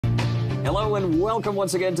Hello and welcome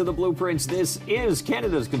once again to The Blueprints. This is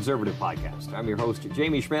Canada's Conservative Podcast. I'm your host,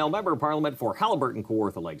 Jamie Schmale, Member of Parliament for Haliburton,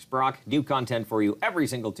 Kawartha Lakes, Brock. New content for you every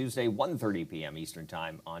single Tuesday, 1:30 p.m. Eastern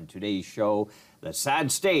Time. On today's show, the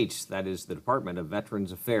sad state, that is the Department of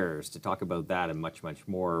Veterans Affairs. To talk about that and much, much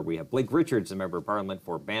more, we have Blake Richards, a Member of Parliament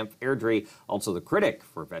for Banff Airdrie, also the critic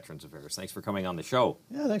for Veterans Affairs. Thanks for coming on the show.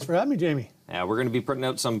 Yeah, thanks for having me, Jamie. We're going to be putting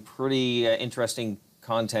out some pretty interesting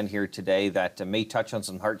content here today that may touch on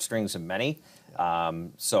some heartstrings of many.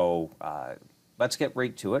 So let's get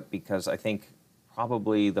right to it, because I think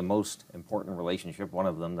probably the most important relationship, one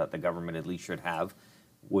of them that the government at least should have,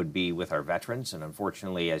 would be with our veterans. And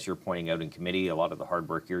unfortunately, as you're pointing out in committee, a lot of the hard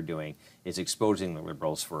work you're doing is exposing the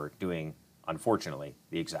Liberals for doing, unfortunately,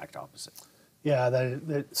 the exact opposite. Yeah,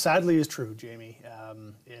 that sadly is true, Jamie.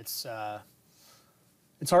 It's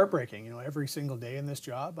heartbreaking. You know, every single day in this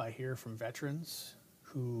job, I hear from veterans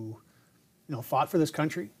who, fought for this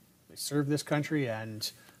country, they served this country,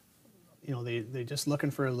 and, they just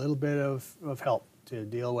looking for a little bit of help to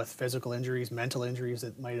deal with physical injuries, mental injuries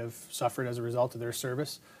that might have suffered as a result of their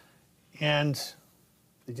service, and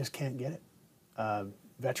they just can't get it.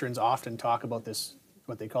 Veterans often talk about this,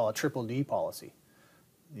 what they call a triple D policy,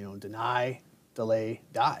 deny, delay,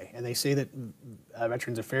 die. And they say that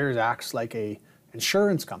Veterans Affairs acts like a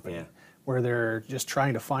insurance company, where they're just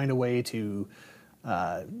trying to find a way to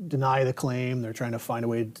deny the claim. They're trying to find a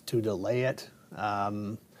way to delay it.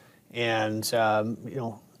 I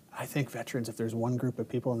think veterans, if there's one group of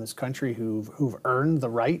people in this country who've earned the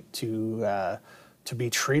right to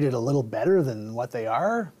be treated a little better than what they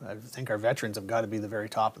are, I think our veterans have got to be the very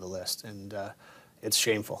top of the list. And it's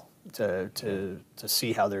shameful to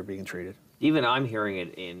see how they're being treated. Even I'm hearing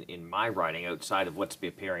it in my riding, outside of what's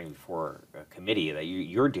appearing before a committee that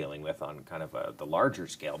you're dealing with on kind of the larger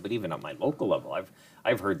scale, but even at my local level,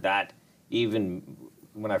 I've heard that even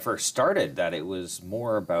when I first started, that it was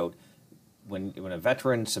more about when a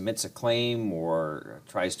veteran submits a claim or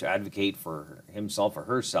tries to advocate for himself or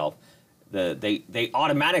herself, they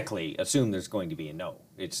automatically assume there's going to be a no.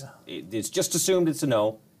 It's just assumed it's a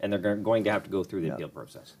no, and they're going to have to go through the appeal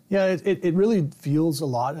process. Yeah, it really feels a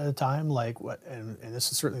lot at a time like what, and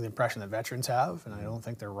this is certainly the impression that veterans have, and I don't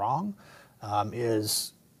think they're wrong,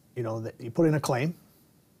 is, that you put in a claim,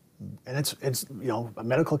 and it's a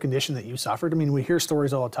medical condition that you suffered. I mean, we hear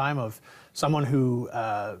stories all the time of someone who,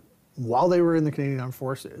 while they were in the Canadian Armed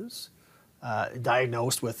Forces,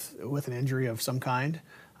 diagnosed with an injury of some kind,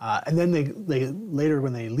 and then they later,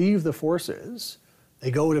 when they leave the forces, they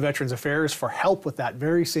go to Veterans Affairs for help with that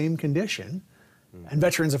very same condition, and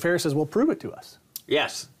Veterans Affairs says, well, prove it to us.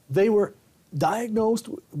 Yes. They were diagnosed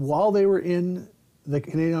while they were in the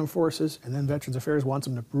Canadian Armed Forces, and then Veterans Affairs wants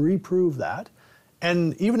them to reprove that.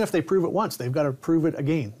 And even if they prove it once, they've got to prove it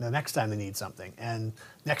again the next time they need something, and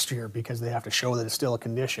next year, because they have to show that it's still a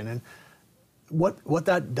condition. And what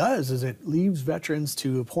that does is it leaves veterans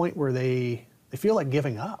to a point where they feel like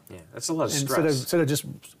giving up. Yeah, that's a lot of stress. Instead of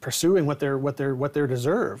just pursuing what they're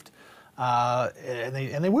deserved,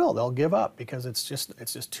 and they will. They'll give up because it's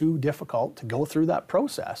just too difficult to go through that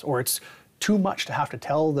process, or it's too much to have to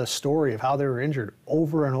tell the story of how they were injured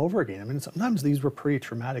over and over again. I mean, sometimes these were pretty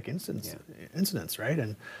traumatic incidents, right?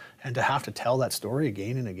 And to have to tell that story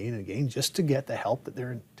again and again and again just to get the help that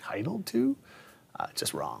they're entitled to, it's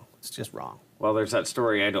just wrong. It's just wrong. Well, there's that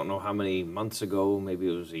story, I don't know how many months ago, maybe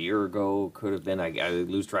it was a year ago, could have been, I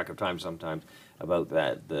lose track of time sometimes, about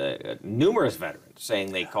that, the numerous veterans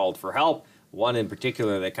saying they called for help. One in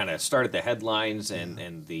particular that kind of started the headlines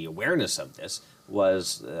and the awareness of this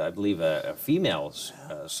was, I believe, a female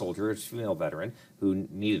soldier, a female veteran, who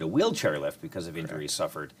needed a wheelchair lift because of injuries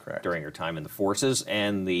suffered during her time in the forces.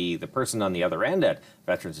 And the person on the other end at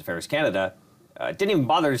Veterans Affairs Canada didn't even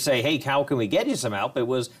bother to say, hey, how can we get you some help? It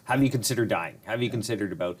was, have you considered dying? Have you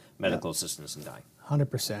considered about medical assistance in dying?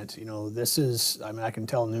 100%. This is, I mean, I can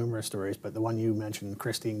tell numerous stories, but the one you mentioned,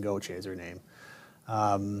 Christine Gauthier is her name.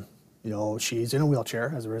 She's in a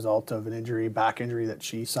wheelchair as a result of an injury, back injury that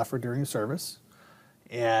she suffered during service.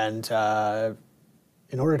 And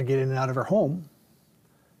in order to get in and out of her home,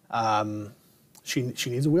 she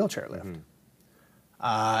needs a wheelchair lift.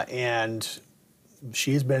 And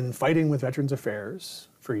she's been fighting with Veterans Affairs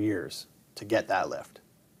for years to get that lift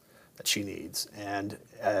that she needs. And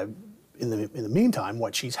in the meantime,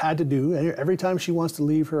 what she's had to do, every time she wants to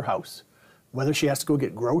leave her house, whether she has to go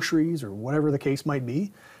get groceries or whatever the case might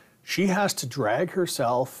be, she has to drag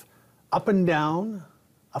herself up and down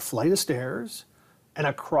a flight of stairs and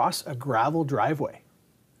across a gravel driveway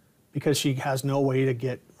because she has no way to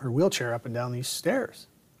get her wheelchair up and down these stairs.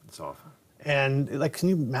 That's awful. And can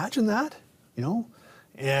you imagine that?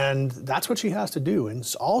 And that's what she has to do. And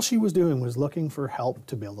all she was doing was looking for help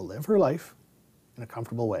to be able to live her life in a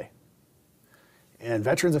comfortable way. And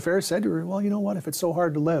Veterans Affairs said to her, well, you know what, if it's so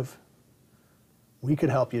hard to live, we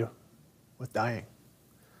could help you with dying.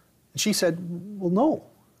 And she said, well, no.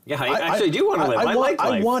 Yeah, I actually do want to live. I like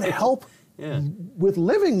life. I want help with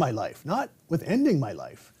living my life, not with ending my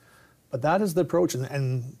life. But that is the approach.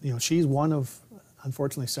 And you know, she's one of,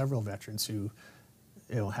 unfortunately, several veterans who,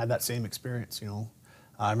 you know, had that same experience. You know,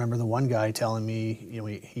 I remember the one guy telling me, you know,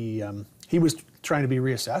 he was trying to be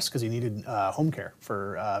reassessed because he needed home care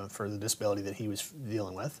for the disability that he was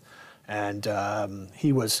dealing with, and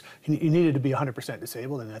he needed to be 100%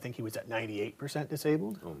 disabled, and I think he was at 98%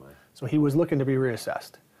 disabled. Oh my! So he was looking to be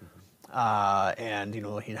reassessed, and you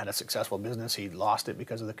know, he had a successful business. He lost it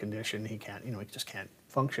because of the condition. He can't, you know, he just can't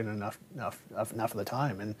function enough of the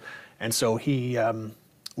time, and so he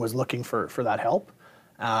was looking for that help.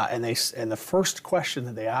 And the first question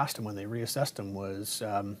that they asked him when they reassessed him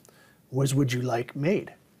was would you like MAiD?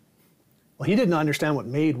 Well, he didn't understand what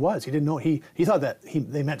MAiD was. He didn't know. He thought that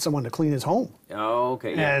they meant someone to clean his home. Oh,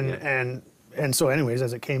 okay. And so, anyways,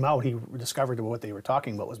 as it came out, he discovered what they were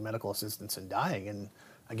talking about was medical assistance in dying. And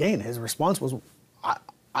again, his response was,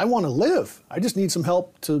 "I want to live. I just need some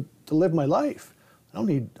help to live my life. I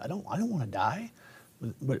don't want to die."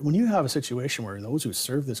 But when you have a situation where those who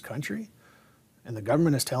serve this country, and the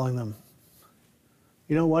government is telling them,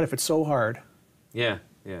 you know what, if it's so hard. Yeah,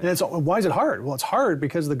 yeah. And why is it hard? Well, it's hard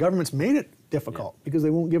because the government's made it difficult because they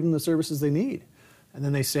won't give them the services they need. And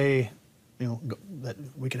then they say, you know, that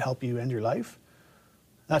we can help you end your life.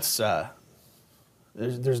 That's,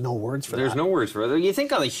 there's no words for that. There's no words for it. You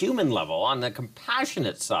think on the human level, on the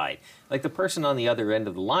compassionate side, like the person on the other end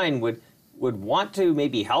of the line would want to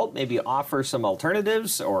maybe help, maybe offer some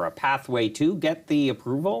alternatives or a pathway to get the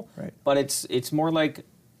approval. Right. But it's more like,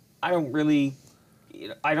 I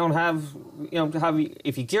don't have,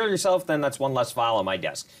 if you kill yourself, then that's one less file on my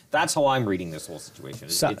desk. That's how I'm reading this whole situation.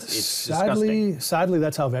 It's disgusting. Sadly,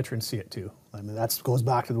 that's how veterans see it too. I mean, that goes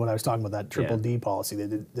back to what I was talking about, that triple D policy,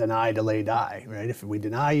 the deny, delay, die, right? If we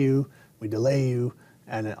deny you, we delay you,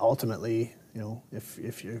 and then ultimately, you know,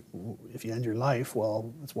 if you end your life,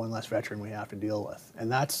 well, it's one less veteran we have to deal with,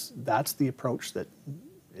 and that's the approach that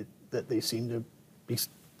they seem to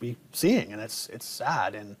be seeing, and it's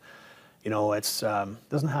sad, and you know, it's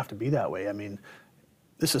doesn't have to be that way. I mean,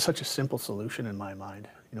 this is such a simple solution in my mind.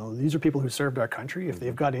 You know, these are people who served our country. If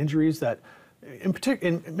they've got injuries that,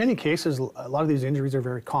 in many cases, a lot of these injuries are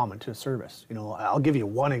very common to service. You know, I'll give you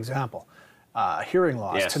one example. Hearing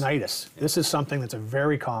loss, tinnitus. This is something that's a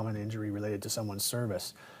very common injury related to someone's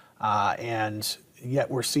service. And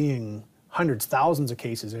yet we're seeing hundreds, thousands of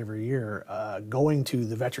cases every year going to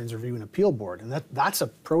the Veterans Review and Appeal Board. And that's a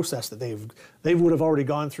process that they would have already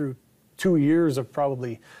gone through 2 years of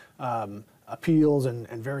probably appeals and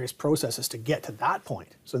various processes to get to that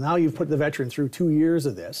point. So now you've put the veteran through 2 years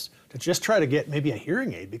of this to just try to get maybe a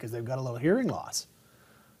hearing aid because they've got a little hearing loss.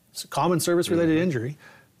 It's a common service-related injury.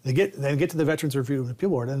 They get to the Veterans Review and Appeal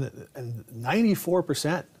Board, and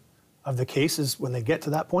 94% of the cases when they get to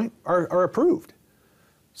that point are approved.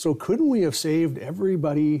 So couldn't we have saved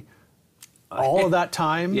everybody all of that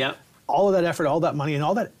time, all of that effort, all that money, and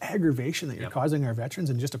all that aggravation that you're causing our veterans,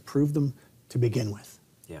 and just approve them to begin with?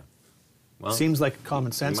 Yeah. Well, seems like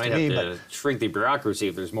common sense to me. You might have to shrink the bureaucracy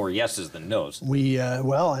if there's more yeses than nos.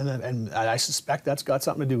 And I suspect that's got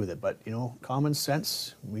something to do with it. But you know, common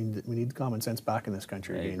sense. We need common sense back in this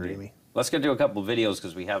country again, Jamie. Let's get to a couple of videos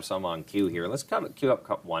because we have some on cue here. Let's cue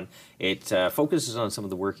up one. It focuses on some of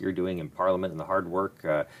the work you're doing in Parliament and the hard work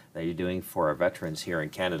that you're doing for our veterans here in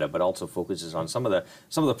Canada, but also focuses on some of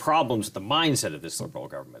the problems with the mindset of this Liberal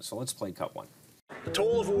government. So let's play cut one. The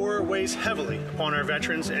toll of war weighs heavily upon our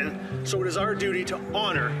veterans, and so it is our duty to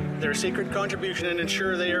honor their sacred contribution and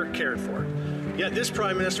ensure they are cared for. Yet this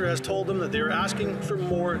Prime Minister has told them that they are asking for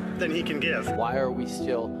more than he can give. Why are we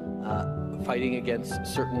still fighting against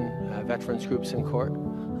certain veterans groups in court?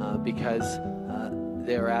 Because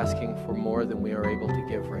they're asking for more than we are able to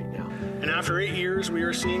give right now. And after 8 years, we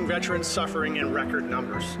are seeing veterans suffering in record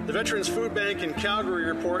numbers. The Veterans Food Bank in Calgary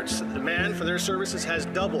reports that the demand for their services has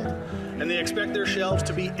doubled, and they expect their shelves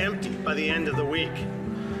to be empty by the end of the week.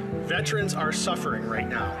 Veterans are suffering right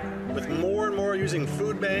now, with more and more using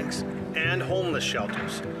food banks and homeless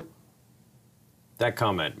shelters. That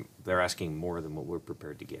comment, they're asking more than what we're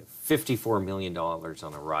prepared to give. $54 million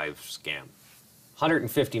on a Rive scam.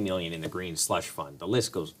 $150 million in the Green Slush Fund. The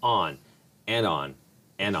list goes on and on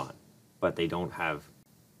and on. But they don't have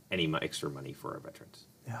any extra money for our veterans.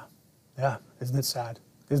 Yeah. Isn't it sad?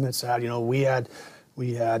 Isn't it sad? You know, we had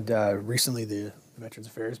recently the Veterans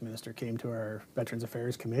Affairs minister came to our Veterans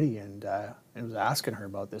Affairs committee and was asking her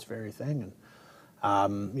about this very thing.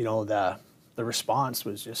 And, you know, the response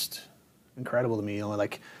was just incredible to me. You know,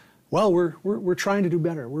 like, well, we're trying to do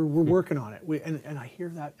better. We're working on it. And I hear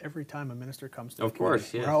that every time a minister comes to the committee. Of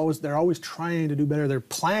course, yes. They're always trying to do better. They're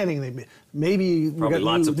planning. They maybe probably we got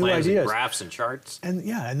lots of new plans ideas. and graphs and charts. And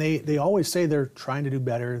yeah, and they always say they're trying to do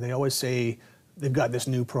better. They always say they've got this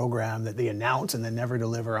new program that they announce and then never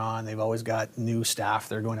deliver on. They've always got new staff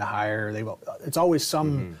they're going to hire. It's always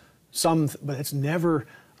some, but it's never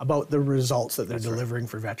about the results that they're delivering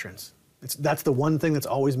for veterans. That's the one thing that's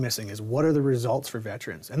always missing is what are the results for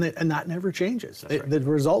veterans, and that never changes. The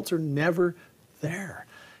results are never there,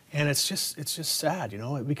 and it's just sad, you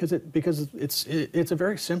know, because it's a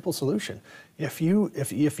very simple solution. If you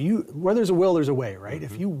where there's a will, there's a way, right?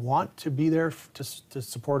 If you want to be there to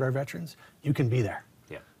support our veterans, you can be there.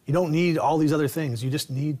 Yeah. You don't need all these other things. You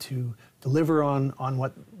just need to deliver on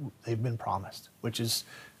what they've been promised, which is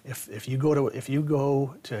if you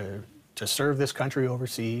go to serve this country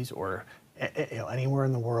overseas or anywhere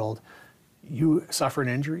in the world, you suffer an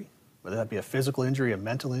injury, whether that be a physical injury, a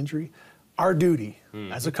mental injury, our duty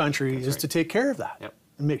as a country is to take care of that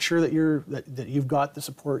and make sure that you've got the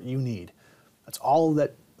support you need. That's all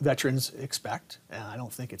that veterans expect, and I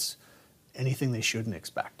don't think it's anything they shouldn't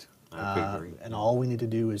expect. I agree. And all we need to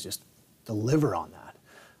do is just deliver on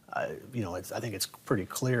that. You know, I think it's pretty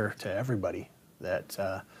clear to everybody that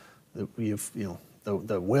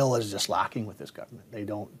the will is just lacking with this government. They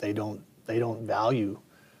don't value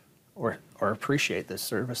or appreciate the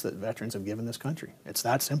service that veterans have given this country. It's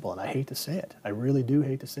that simple, and I hate to say it. I really do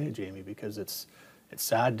hate to say it, Jamie, because it's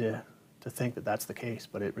sad to think that that's the case,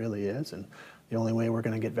 but it really is. And the only way we're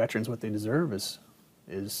going to get veterans what they deserve is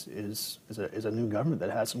a new government that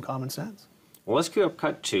has some common sense. Well, let's queue up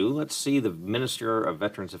cut 2. Let's see the Minister of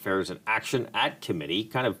Veterans Affairs in action at committee,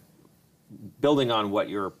 kind of building on what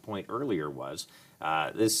your point earlier was.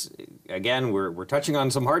 This again, we're touching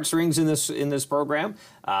on some heartstrings in this program.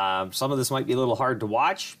 Some of this might be a little hard to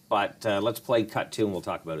watch, but let's play cut 2 and we'll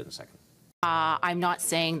talk about it in a second. I'm not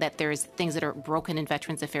saying that there's things that are broken in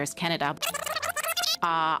Veterans Affairs Canada.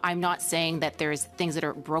 I'm not saying that there's things that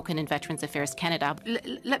are broken in Veterans Affairs Canada.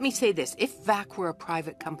 Let me say this: if VAC were a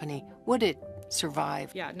private company, would it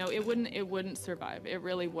survive? Yeah, no, it wouldn't survive. It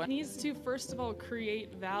really wouldn't. It needs to, first of all,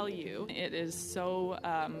 create value. It is so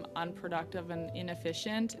unproductive and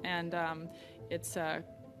inefficient, and its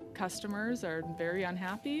customers are very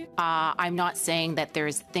unhappy. I'm not saying that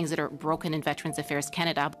there's things that are broken in Veterans Affairs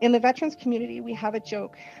Canada. In the veterans community, we have a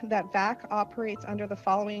joke that VAC operates under the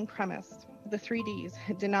following premise: the 3 Ds: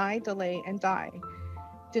 deny, delay, and die.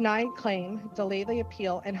 Deny claim, delay the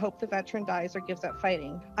appeal, and hope the veteran dies or gives up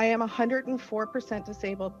fighting. I am 104%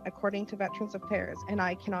 disabled according to Veterans Affairs, and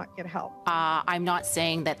I cannot get help. I'm not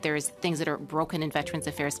saying that there's things that are broken in Veterans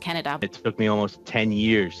Affairs Canada. It took me almost 10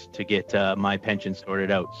 years to get my pension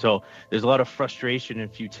sorted out. So there's a lot of frustration and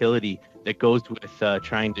futility that goes with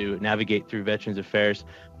trying to navigate through Veterans Affairs,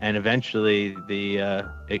 and eventually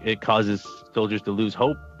it causes soldiers to lose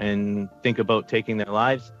hope and think about taking their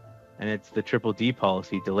lives. And it's the triple D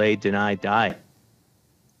policy: delay, deny, die.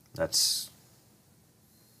 That's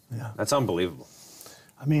unbelievable.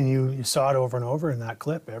 I mean, you saw it over and over in that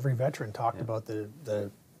clip. Every veteran talked about the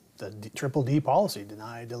triple D policy: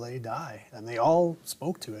 deny, delay, die, and they all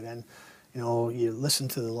spoke to it. And you know, you listen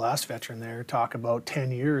to the last veteran there talk about 10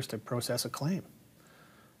 years to process a claim.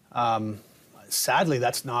 Sadly,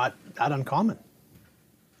 that's not that uncommon.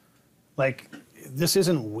 Like, this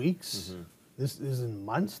isn't weeks. This isn't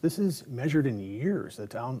months. This is measured in years, the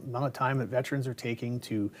amount of time that veterans are taking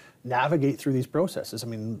to navigate through these processes. I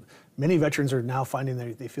mean, many veterans are now finding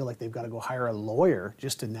they feel like they've got to go hire a lawyer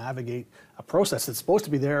just to navigate a process that's supposed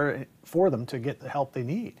to be there for them to get the help they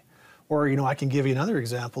need. Or, you know, I can give you another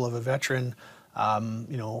example of a veteran,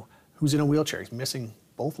 you know, who's in a wheelchair. He's missing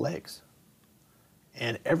both legs.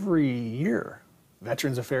 And every year,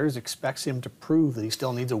 Veterans Affairs expects him to prove that he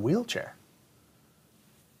still needs a wheelchair.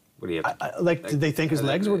 What do you have to, did they think his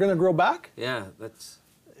legs were going to grow back? Yeah, that's...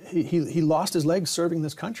 He lost his legs serving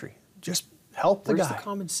this country. Just help the guy. Where's the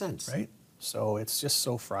common sense? Right? So it's just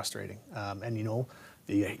so frustrating. And, you know,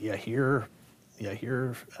 you hear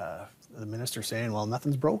the minister saying, well,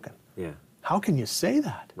 nothing's broken. Yeah. How can you say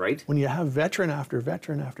that? Right. When you have veteran after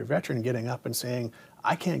veteran after veteran getting up and saying,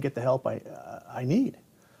 I can't get the help I need.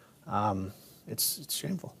 It's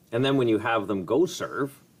shameful. And then when you have them go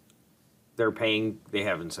serve, they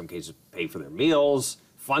have in some cases pay for their meals,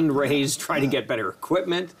 fundraise, try to get better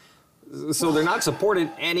equipment. So they're not supported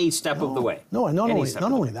any step of the way. No, and not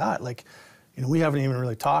only that, like, You know, we haven't even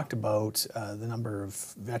really talked about the number of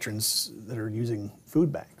veterans that are using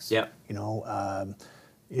food banks. Yeah. You know,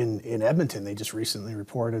 in Edmonton, they just recently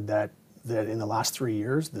reported that in the last 3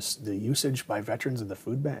 years, the usage by veterans of the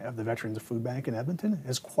Veterans of Food Bank in Edmonton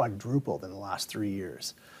has quadrupled in the last 3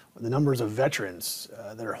 years. The numbers of veterans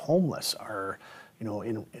that are homeless are, you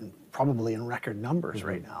know, probably in record numbers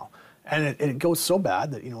right now. And it goes so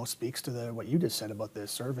bad that, you know, speaks to what you just said about the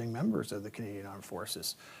serving members of the Canadian Armed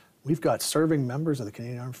Forces. We've got serving members of the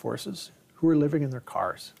Canadian Armed Forces who are living in their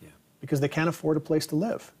cars because they can't afford a place to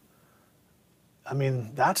live. I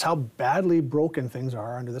mean, that's how badly broken things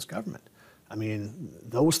are under this government. I mean,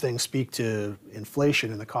 those things speak to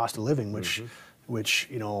inflation and the cost of living, which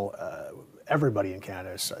you know, everybody in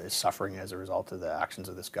Canada is suffering as a result of the actions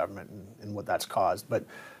of this government and what that's caused. But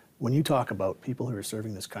when you talk about people who are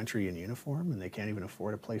serving this country in uniform and they can't even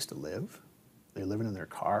afford a place to live, they're living in their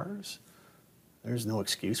cars, there's no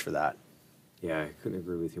excuse for that. Yeah, I couldn't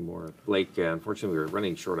agree with you more. Blake, unfortunately, we were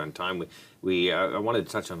running short on time. I wanted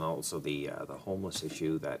to touch on also the homeless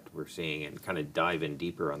issue that we're seeing and kind of dive in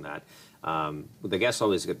deeper on that. The guests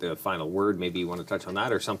always get the final word. Maybe you want to touch on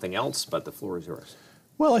that or something else, but the floor is yours.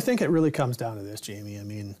 Well, I think it really comes down to this, Jamie. I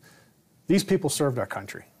mean, these people served our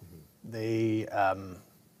country. They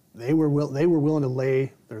were willing to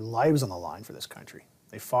lay their lives on the line for this country.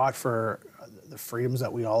 They fought for the freedoms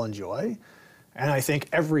that we all enjoy, and I think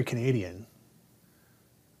every Canadian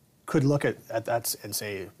could look at that and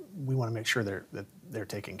say, we want to make sure that they're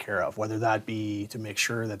taken care of, whether that be to make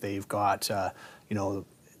sure that they've got, you know,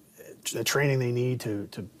 the training they need to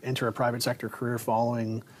enter a private sector career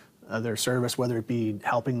following their service, whether it be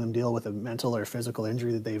helping them deal with a mental or physical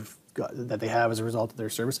injury that they have as a result of their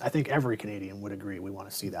service. I think every Canadian would agree we want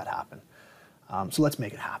to see that happen. So let's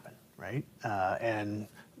make it happen, right? And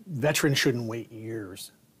veterans shouldn't wait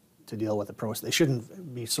years to deal with the process. They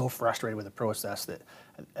shouldn't be so frustrated with the process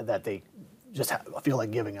that they just feel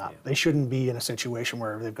like giving up. They shouldn't be in a situation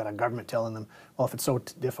where they've got a government telling them, well, if it's so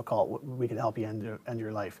difficult, we can help you end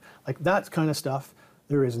your life. Like that kind of stuff,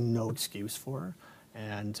 there is no excuse for.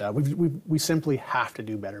 And we simply have to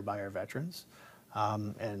do better by our veterans.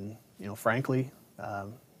 And, you know, frankly,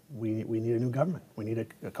 we need a new government. We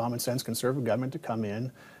need a common sense conservative government to come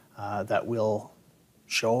in that will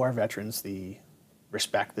show our veterans the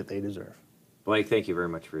respect that they deserve. Blake, thank you very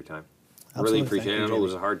much for your time. Absolutely. Really appreciate it. I know it Jamie.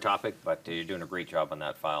 was a hard topic, but you're doing a great job on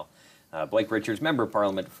that file. Blake Richards, Member of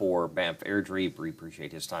Parliament for Banff Airdrie. We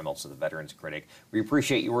appreciate his time, also the Veterans Critic. We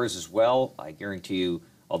appreciate yours as well. I guarantee you,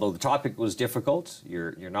 although the topic was difficult,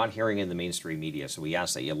 you're not hearing it in the mainstream media, so we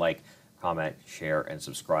ask that you like, comment, share, and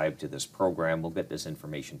subscribe to this program. We'll get this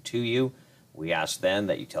information to you. We ask then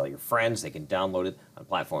that you tell your friends. They can download it on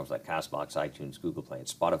platforms like CastBox, iTunes, Google Play, and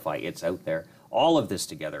Spotify. It's out there. All of this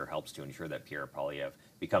together helps to ensure that Pierre Poilievre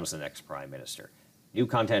becomes the next Prime Minister. New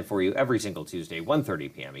content for you every single Tuesday,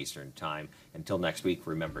 1:30 p.m. Eastern Time. Until next week,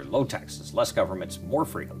 remember, low taxes, less government, more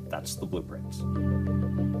freedom. That's the blueprint.